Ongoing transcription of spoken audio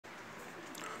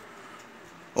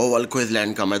Oval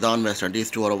Queensland का मैदान West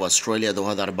Indies tour of Australia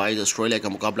 2022। Australia का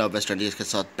मुकाबला वेस्ट इंडीज़ के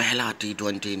साथ पहला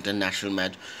T20 इंटरनेशनल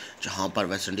मैच, जहां पर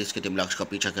वेस्ट इंडीज़ की टीम लक्ष्य का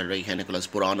पीछा कर रही है। निकोलस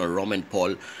पुरान और रोमेन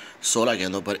पॉल 16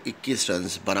 गेंदों पर 21 रन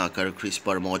बनाकर क्रीज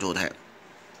पर मौजूद हैं।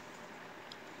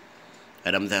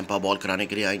 एडम जैम्पा बॉल कराने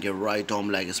के लिए आएंगे। राइट आर्म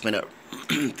लेग स्पिनर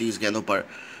 30 गेंदों पर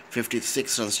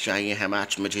 56 रन चाहिए है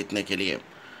मैच में जीतने के लिए।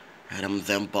 एडम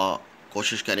जैम्पा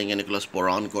कोशिश करेंगे निकोलस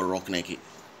पुरान को रोकने की।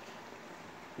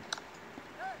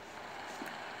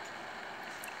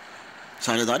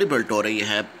 साझेदारी बिल्ट हो रही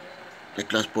है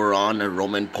निकोलस पुरान और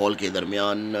रोमेन पॉल के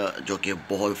दरमियान, जो कि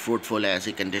बहुत फ्रूटफुल है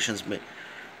ऐसी कंडीशंस में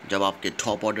जब आपके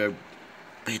टॉप ऑर्डर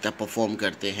बेहतर परफॉर्म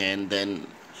करते हैं एंड देन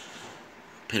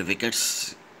फिर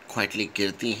विकेट्स क्वाइटली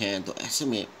गिरती हैं, तो ऐसे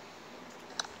में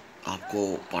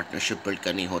आपको पार्टनरशिप बिल्ड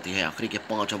करनी होती है। आखिरी के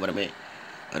 5 ओवर में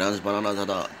रन्स बनाना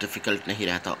ज़्यादा डिफ़िकल्ट नहीं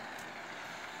रहता।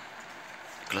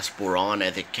 निकोलस पुरान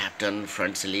एज ए कैप्टन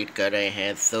फ्रंट से लीड कर रहे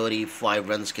हैं 35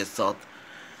 रन्स के साथ।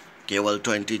 केवल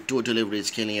 22 डिलीवरीज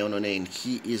के लिए उन्होंने।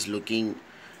 He is looking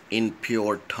in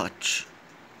pure touch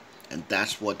and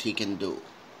that's what he can do.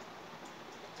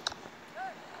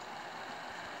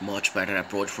 Much better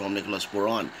approach from Nicholas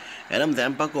पुरान। एडम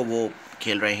जैम्पा को वो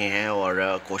खेल रहे हैं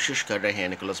और कोशिश कर रहे हैं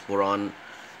निकोलस पुरान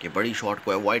कि बड़ी शॉट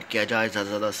को अवॉइड किया जाए, ज़्यादा से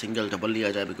ज़्यादा सिंगल डबल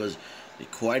लिया जाए, बिकॉज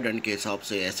रिक्वायर्ड रन के हिसाब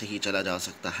से ऐसे ही चला जा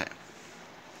सकता है।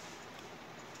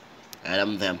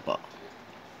 Adam Zampa,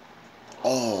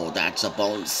 oh that's a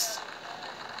bounce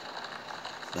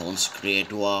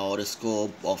create हुआ और इसको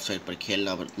ऑफसाइड पर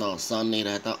खेलना इतना आसान नहीं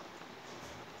रहता।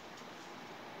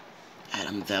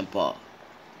 Adam Zampa,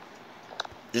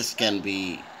 this can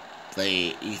be very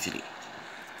easily,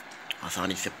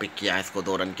 आसानी से पिक किया है इसको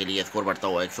 2 रन के लिए। स्कोर बढ़ता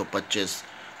हुआ 125,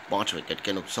 5 विकेट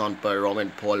के नुकसान पर। रोमेन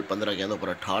पॉल 15 गेंदों पर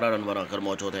 18 रन बनाकर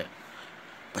मौजूद है।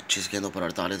 25 गेंदों पर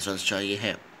 48 रन चाहिए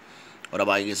है। और अब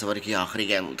आएगी इस ओवर की आखिरी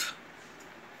गेंद।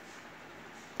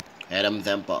 एडम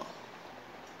जैम्पा,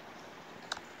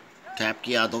 टैप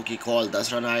की यादों की कॉल।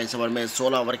 10 रन आए इस ओवर में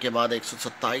 16 ओवर के बाद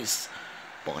 127,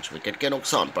 5 विकेट के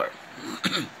नुकसान पर।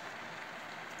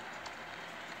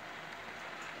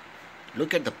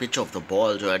 Look at the pitch of the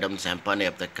ball जो एडम जैम्पा ने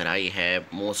अब तक कराई है।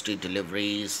 मोस्टली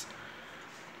डिलीवरीज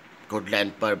गुड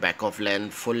लेंथ पर, back of length,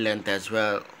 full length as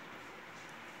well.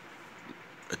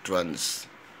 It runs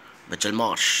Mitchell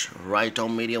Marsh right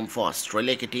on medium fast.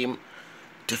 Australia की टीम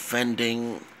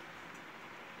डिफेंडिंग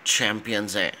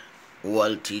चैंपियंस हैं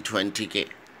world T20 के,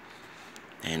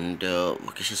 एंड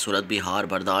वो किसी सूरत भी हार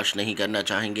बर्दाश्त नहीं करना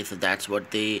चाहेंगे। So that's what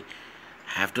they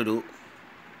have to do.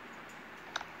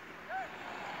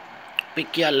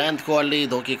 Pick किया लेंथ कॉल,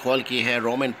 2 की कॉल की है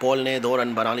रोमेन पॉल ने। 2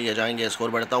 रन बना लिए जाएंगे। स्कोर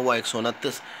बढ़ता हुआ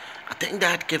 129। आई थिंक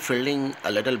दैट के fielding a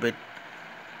little bit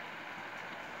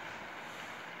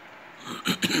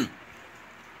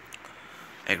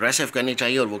aggressive करनी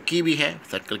चाहिए और वो की भी है।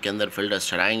 सर्कल के अंदर फील्डर्स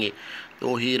चढ़ाएंगे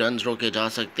तो ही रन रोके जा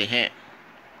सकते हैं।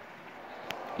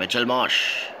 मिचेल मार्श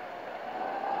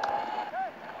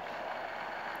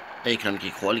 1 रन की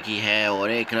कॉल की है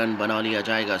और 1 रन बना लिया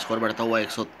जाएगा। स्कोर बढ़ता हुआ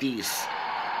 130,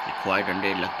 रिक्वायर्ड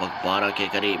 100 लगभग 12 के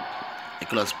करीब।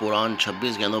 निकोलस पुरान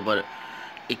 26 गेंदों पर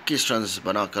 21 रन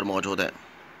बनाकर मौजूद है।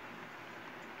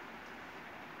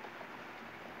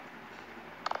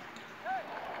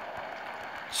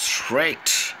 स्ट्रेट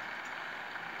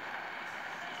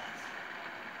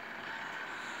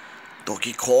 2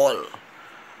 की कॉल।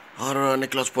 और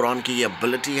निकोलस पुरान की ये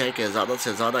एबिलिटी है कि ज़्यादा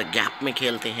से ज़्यादा गैप में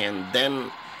खेलते हैं एंड देन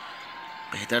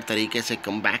बेहतर तरीके से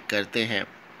कम बैक करते हैं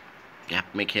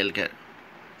गैप में खेलकर।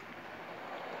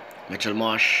 Mitchell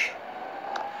Marsh,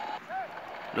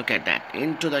 look at that,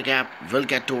 into the gap, will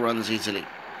get 2 runs easily.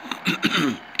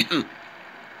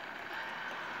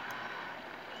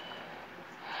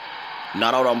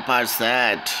 Not out umpire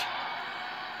said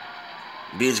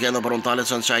 20 गेंदों पर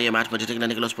 39 रन चाहिए मैच में जीतने के लिए।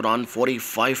 निकोलस पुरान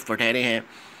 45 पर ठहरे हैं।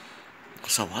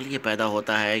 सवाल ये पैदा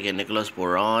होता है कि निकोलस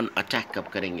पुरान अटैक कब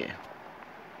करेंगे।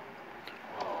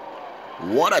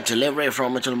 What a delivery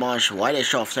from Mitchell Marsh, wide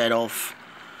offside off.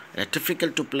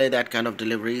 Difficult to play that kind of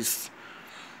deliveries.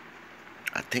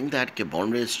 I think that के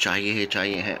बाउंड्रीज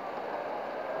चाहिए है।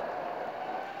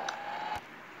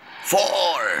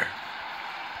 4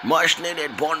 much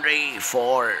needed boundary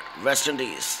for West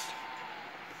Indies.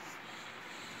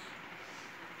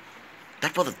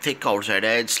 That was a thick outside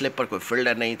edge, slip पर कोई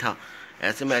fielder नहीं था।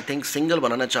 ऐसे में I think single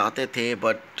बनाना चाहते थे,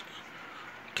 बट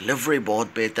डिलीवरी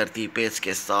बहुत बेहतर थी। पेस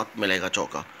के साथ मिलेगा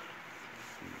चौका।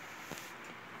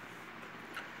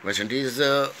 West Indies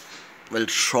will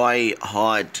try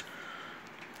hard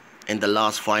in the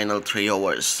last final 3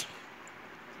 overs.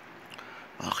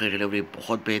 आखिरी डिलीवरी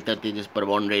बहुत बेहतर थी जिस पर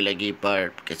बाउंड्री लगी,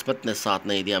 पर किस्मत ने साथ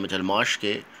नहीं दिया मिचेल मार्श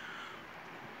के।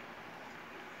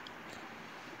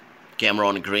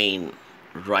 Cameron green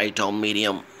right on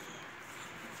medium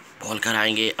ball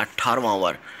कराएंगे। 18वां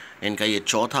ओवर, इनका ये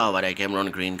चौथा ओवर है कैमरॉन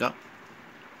ग्रीन का।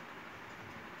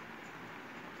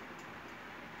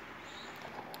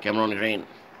 Cameron green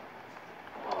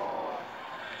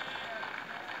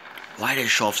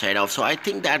widish of side of. So I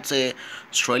think that's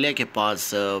Australia के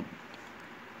पास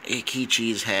एक ही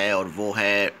चीज़ है और वो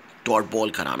है डॉट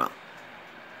बॉल कराना।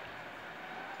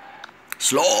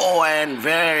 Slow and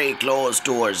very close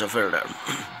towards the fielder.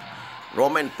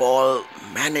 Roman Paul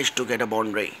manage to get a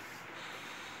boundary.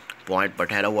 Point पर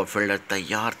ठहरा हुआ फील्डर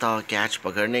तैयार था कैच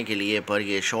पकड़ने के लिए, पर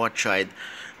यह शॉट शायद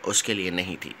उसके लिए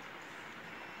नहीं थी।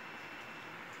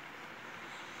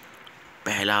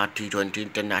 पहला T20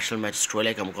 इंटरनेशनल मैच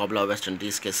ऑस्ट्रेलिया का मुकाबला वेस्ट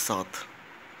इंडीज़ के साथ।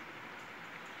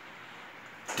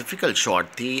 डिफिकल्ट शॉट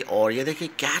थी और ये देखिए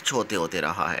कैच होते होते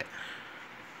रहा है।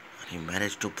 ही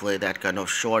manage to play that kind of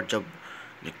shot. जब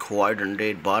रिक्वायर्ड रन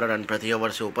रेट 12 रन प्रति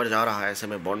ओवर से ऊपर जा रहा है, ऐसे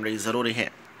में बाउंड्री ज़रूरी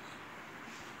है।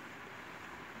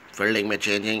 फील्डिंग में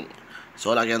चेंजिंग।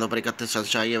 16 गेंदों पर 31 रन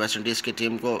चाहिए वेस्ट इंडीज़ की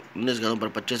टीम को। 19 गेंदों पर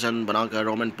 25 रन बनाकर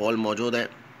रोमन पॉल मौजूद है।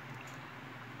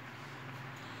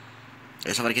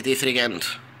 इस ओवर की तीसरी गेंद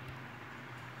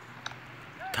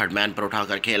थर्ड मैन पर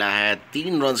उठाकर खेला है।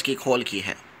 3 रन की खोल की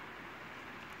है।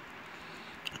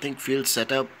 आई थिंक फील्ड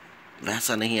सेटअप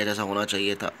वैसा नहीं है जैसा होना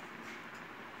चाहिए था।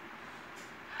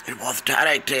 It was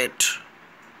directed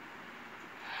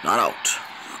not out.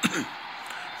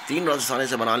 3 run आसानी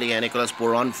से बना लिया है निकोलस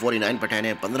पुरान। 49 पर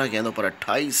ठहरे 15 गेंदों पर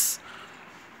 28।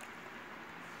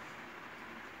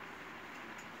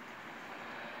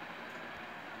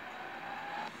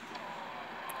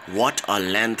 What a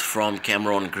length from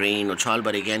Cameron Green। उछाल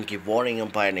भरी गेंद की वार्निंग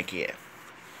अंपायर ने की है।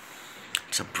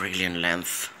 It's a brilliant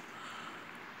length।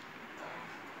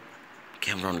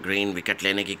 Cameron green wicket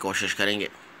लेने की कोशिश करेंगे।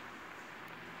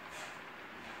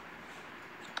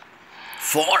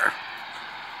 4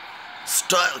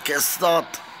 स्टाइल के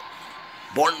साथ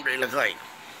बाउंड्री लगाई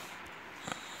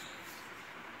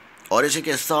और इसी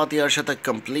के साथ ही अर्शतक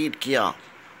कंप्लीट किया।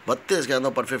 32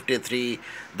 गेंदों पर 53।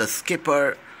 The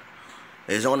skipper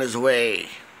is on his way।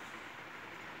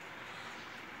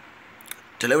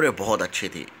 Delivery बहुत अच्छी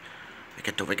थी।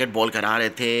 विकेट टू विकेट बॉल करा रहे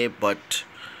थे, but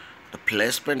the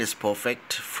placement is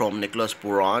perfect from Nicholas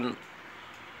पुरान।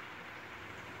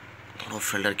 दोनों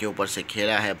फील्डर के ऊपर से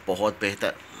खेला है बहुत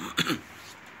बेहतर।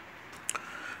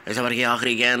 इस ओवर की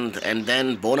आखिरी गेंद एंड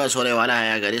देन बोनस होने वाला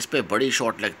है अगर इस पे बड़ी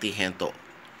शॉट लगती हैं तो।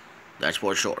 That's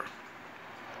for sure.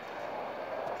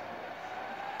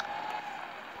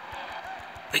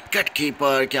 Wicket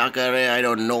keeper क्या कर रहे हैं I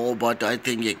don't know, but I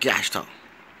think ये कैच था।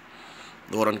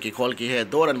 2 रन की कॉल की है।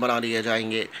 2 रन बना लिए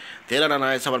जाएंगे। 13 रन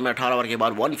आए इस ओवर में। 18 ओवर के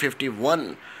बाद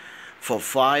 151 फॉर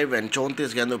 5 एंड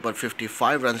 34 गेंदों पर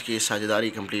 55 रन की साझेदारी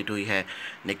कंप्लीट हुई है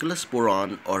निकोलस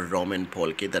पुरान और रोमन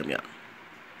पॉल के दरमियान।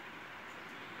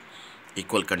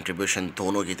 इक्वल कंट्रीब्यूशन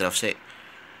दोनों की तरफ से।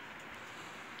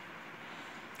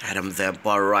 Adam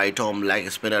Zampa right arm leg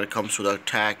spinner comes to the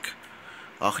attack.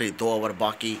 आखिरी 2 ओवर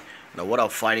बाकी। Now what a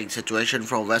fighting situation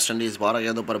from West Indies। 12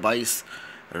 गेंदों पर 22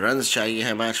 रन चाहिए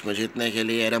है मैच में जीतने के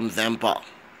लिए। Adam Zampa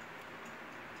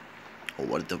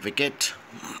over the wicket.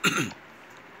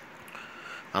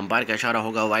 Umpire का इशारा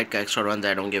होगा वाइड का एक्स्ट्रा रन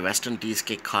ऐड होंगे वेस्ट इंडीज़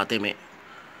के खाते में।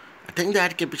 आई थिंक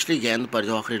दैट के पिछली गेंद पर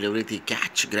जो आखिरी डिलीवरी थी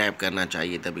कैच ग्रैब करना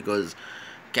चाहिए था, because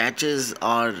catches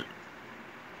are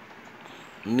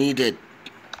needed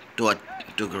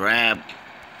to grab.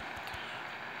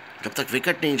 जब तक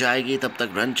विकेट नहीं जाएगी तब तक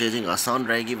रन चेजिंग आसान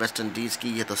रहेगी वेस्ट इंडीज़ की,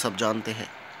 ये तो सब जानते हैं।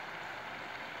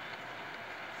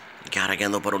 11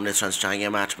 गेंदों पर 19 रन चाहिए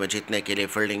मैच में जीतने के लिए।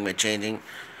 फील्डिंग में changing.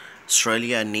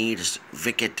 Australia needs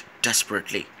wicket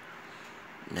desperately.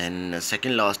 Then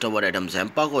second last over Adam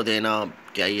Zampa को देना,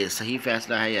 क्या ये सही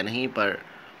फैसला है या नहीं, पर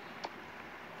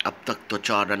अब तक तो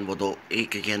 4 रन वो तो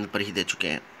एक गेंद पर ही दे चुके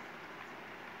हैं।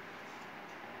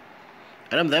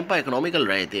 एडम ज़ैम्पा इकोनॉमिकल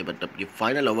रहे थे, बट अब ये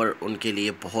फाइनल ओवर उनके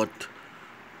लिए बहुत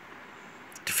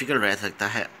डिफ़िकल्ट रह सकता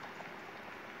है।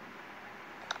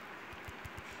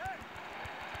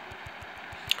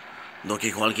 दो की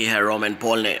कॉल की है रोमन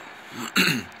पॉल ने।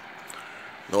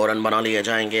 2 रन बना लिए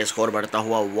जाएंगे। स्कोर बढ़ता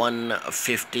हुआ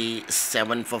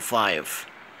 157 फॉर 5।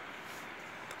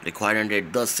 रिक्वायर्ड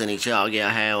रेट 10 से नीचे आ गया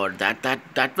है और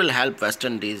that will help West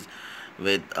Indies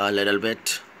with a little bit.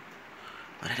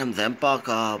 और एडम ज़ैम्पा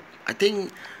का आई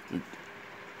थिंक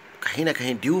कहीं ना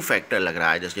कहीं ड्यू फैक्टर लग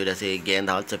रहा है, जिसकी वजह से गेंद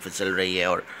हाथ से फिसल रही है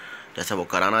और जैसा वो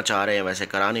कराना चाह रहे हैं वैसे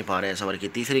करा नहीं पा रहे हैं। इस ओवर की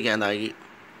तीसरी गेंद आएगी।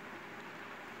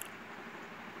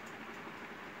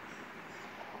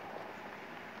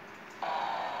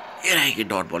 ये रहेगी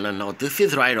dot ball. Now this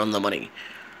is right on the money.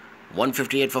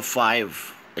 158 for 5।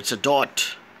 It's a dot.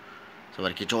 इस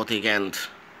ओवर की चौथी गेंद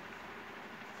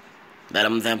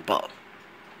एडम जैम्पा,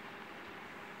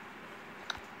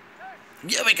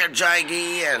 ये विकेट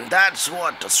जाएगी and that's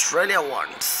what Australia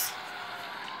wants.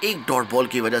 एक डॉट बॉल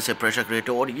की वजह से प्रेशर क्रिएट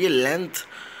हो, और ये लेंथ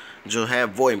जो है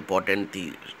वो इम्पोर्टेंट थी।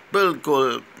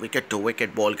 बिल्कुल विकेट टू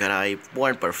विकेट बॉल कराई,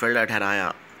 पॉइंट पर फील्डर ठहराया,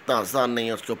 इतना आसान नहीं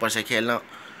है उसके ऊपर से खेलना।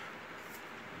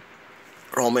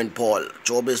 रोमन पॉल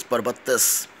 24 पर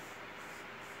 32,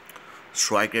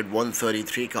 स्ट्राइक रेट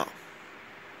 133 का।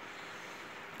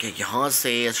 कि यहाँ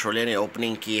से ऑस्ट्रेलिया ने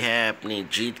ओपनिंग की है अपनी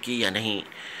जीत की या नहीं,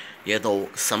 ये तो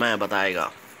समय बताएगा,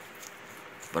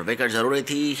 पर विकेट ज़रूरी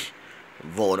थी,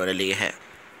 वो उन्होंने ली है।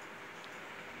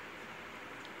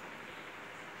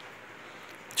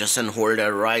 Jason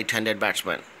holder right handed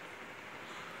batsman,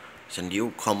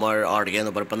 sundew Qamar 8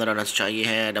 गेंदों पर 15 रन चाहिए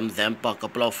हैं। Adam Zampa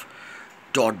couple of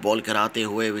dot ball कराते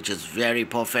हुए which is very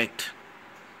perfect.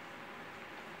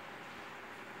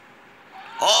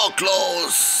 Oh,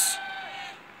 close.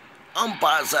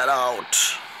 Umpire said out.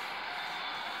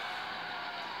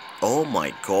 Oh my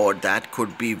God, that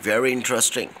could be very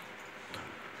interesting.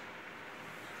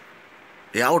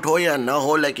 ये आउट हो या ना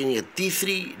हो, लेकिन ये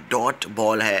तीसरी डॉट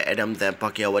बॉल है एडम जैम्पा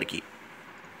के ओवर की।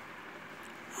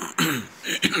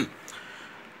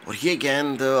 और ये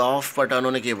गेंद ऑफ पर टर्न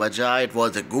होने की वजह इट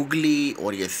वॉज ए गुगली,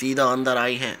 और ये सीधा अंदर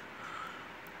आई है।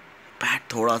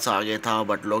 बैट थोड़ा सा आगे था,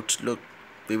 but look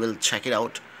we will check it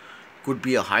out. Could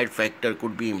be a height factor,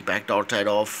 could be impact outside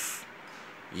off.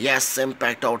 Yes,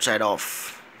 impact outside off.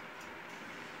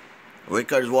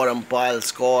 Wickets were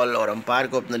umpire's call, और अंपायर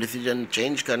को अपना डिसीजन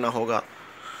चेंज करना होगा।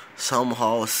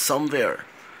 Somehow, somewhere,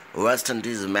 West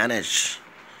Indies manage.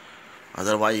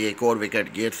 Otherwise एक और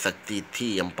wicket गिर सकती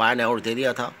थी। अंपायर ने आउट दे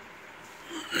दिया था।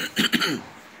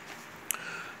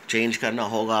 चेंज करना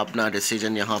होगा अपना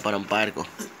डिसीजन यहाँ पर अंपायर को।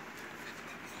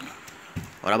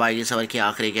 और अब आएगी सवर की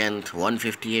आखिरी गेंद,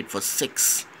 158 फॉर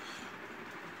 6।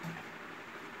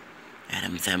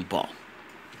 एडम जैम्पा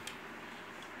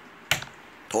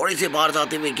थोड़ी सी बाहर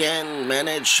जाती हुई गेंद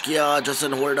मैनेज किया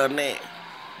जसन होल्डर ने,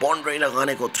 बाउंड्री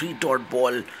लगाने को, 3 dot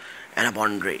ball and a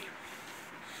boundary.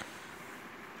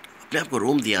 अपने आप को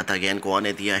रूम दिया था, गेंद को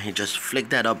आने दिया है, just flick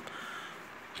that up,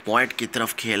 point की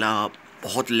तरफ खेला,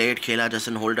 बहुत लेट खेला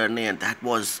जसन होल्डर ने, and that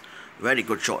was very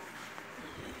good shot.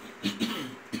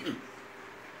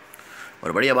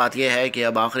 और बढ़िया बात यह है कि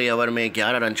अब आखिरी ओवर में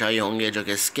 11 रन चाहिए होंगे जो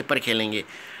कि स्किपर खेलेंगे,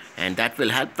 and that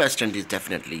will help West Indies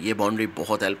definitely. ये बाउंड्री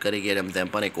बहुत हेल्प करेगी। एडम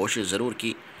जैम्पा ने कोशिश ज़रूर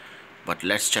की, but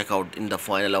let's check out in the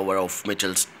final over of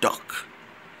Mitchell stock.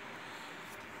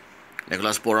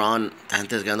 Nicholas पुरान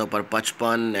 33 गेंदों पर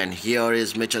 55, and here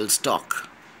is Mitchell stock,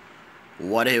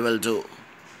 what he will do.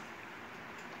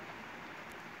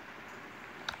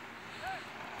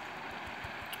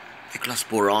 Nicholas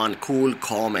पुरान कूल,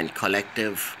 calm and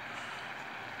collective।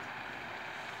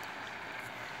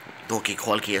 2 की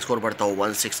कॉल की स्कोर बढ़ता हो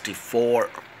 164।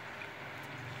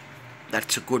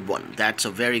 That's a good one. That's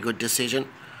a very good decision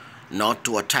not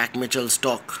to attack Mitchell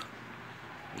Starc.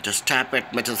 Just tap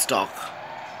at Mitchell Starc.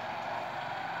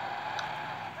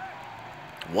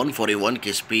 141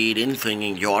 की speed, in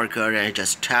swinging yorker, and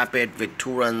just tap it with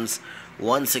 2 runs.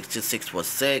 166 for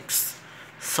 6।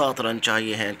 7 run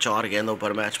चाहिए हैं 4 गेंदों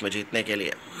पर match में जीतने के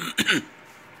लिए।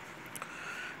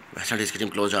 West Indies की टीम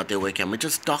क्लोज आते हुए क्या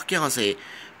मिचेल स्टार्क यहाँ से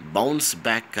बाउंस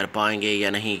बैक कर पाएंगे या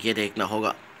नहीं, ये देखना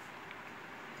होगा।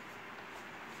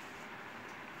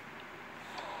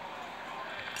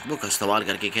 वो का इस्तेमाल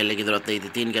करके खेलने की जरूरत नहीं थी।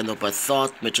 3 गेंदों पर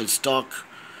 7, Mitchell Starc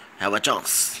have a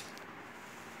chance.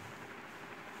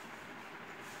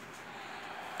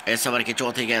 इस ओवर की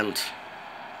चौथी गेंद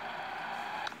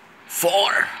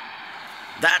 4।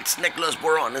 दैट्स निकोलस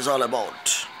पुरान इज ऑल अबाउट।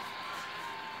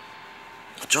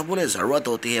 जब उन्हें ज़रूरत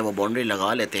होती है वो बाउंड्री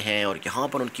लगा लेते हैं, और यहाँ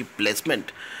पर उनकी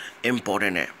प्लेसमेंट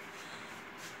इम्पॉर्टेंट है।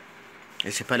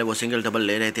 इससे पहले वो सिंगल डबल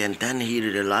ले रहे थे, and then he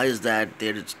realise that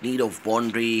there is need of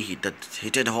boundary. He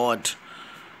heated hard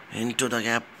into the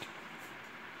gap.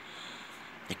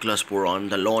 Nicholas पुरान,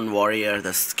 the loan warrior,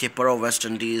 the skipper of West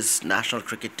Indies national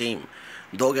cricket team.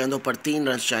 2 गेंदों पर 3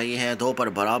 रन चाहिए हैं, 2 पर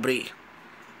बराबरी।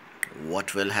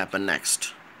 What will happen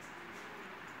next?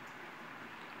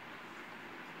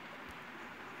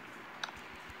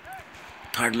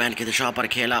 Third man की दिशा पर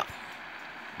खेला,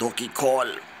 2 की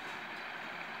कॉल,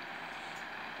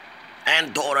 एंड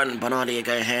 2 रन बना लिए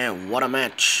गए हैं। What a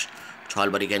match.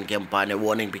 छालबरी गेंद के अंपायर ने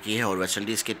वार्निंग भी की है, और वेस्ट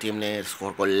इंडीज़ की टीम ने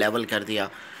स्कोर को लेवल कर दिया।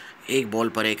 1 बॉल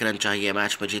पर 1 रन चाहिए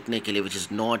मैच में जीतने के लिए, which is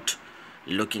not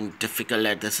looking difficult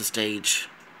at this stage.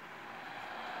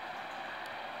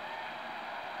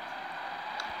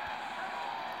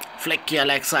 Flick किया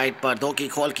लेग साइड पर, 2 की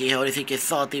कॉल की है, और इसी के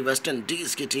साथ ही वेस्ट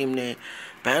इंडीज़ की टीम ने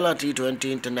पहला T20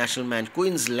 इंटरनेशनल मैच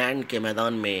क्वींसलैंड के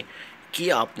मैदान में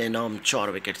किया अपने नाम 4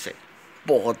 विकेट से।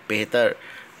 बहुत बेहतर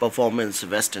परफॉर्मेंस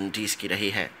वेस्ट इंडीज़ की रही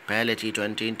है पहले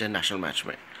T20 इंटरनेशनल मैच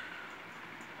में.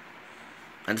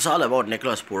 And it's all about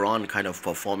Nicholas Puran kind of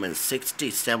performance.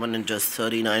 67 in just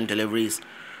 39 deliveries,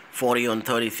 40 on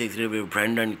 36 delivery.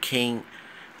 Brendan King,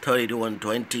 32 on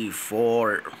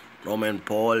 24. Roman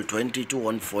Paul, 22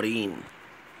 on 14.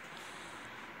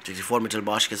 64 Mitchell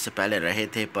बाश के इससे पहले रहे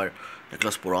थे, पर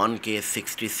निकोलस पुरान के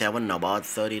 67 नाबाद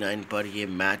 39 पर ये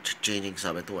मैच चेंजिंग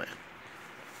साबित हुए.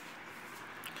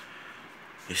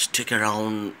 Stick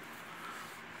around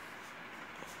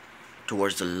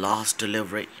towards the last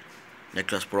delivery.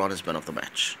 Nicholas Puran is man of the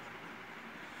match.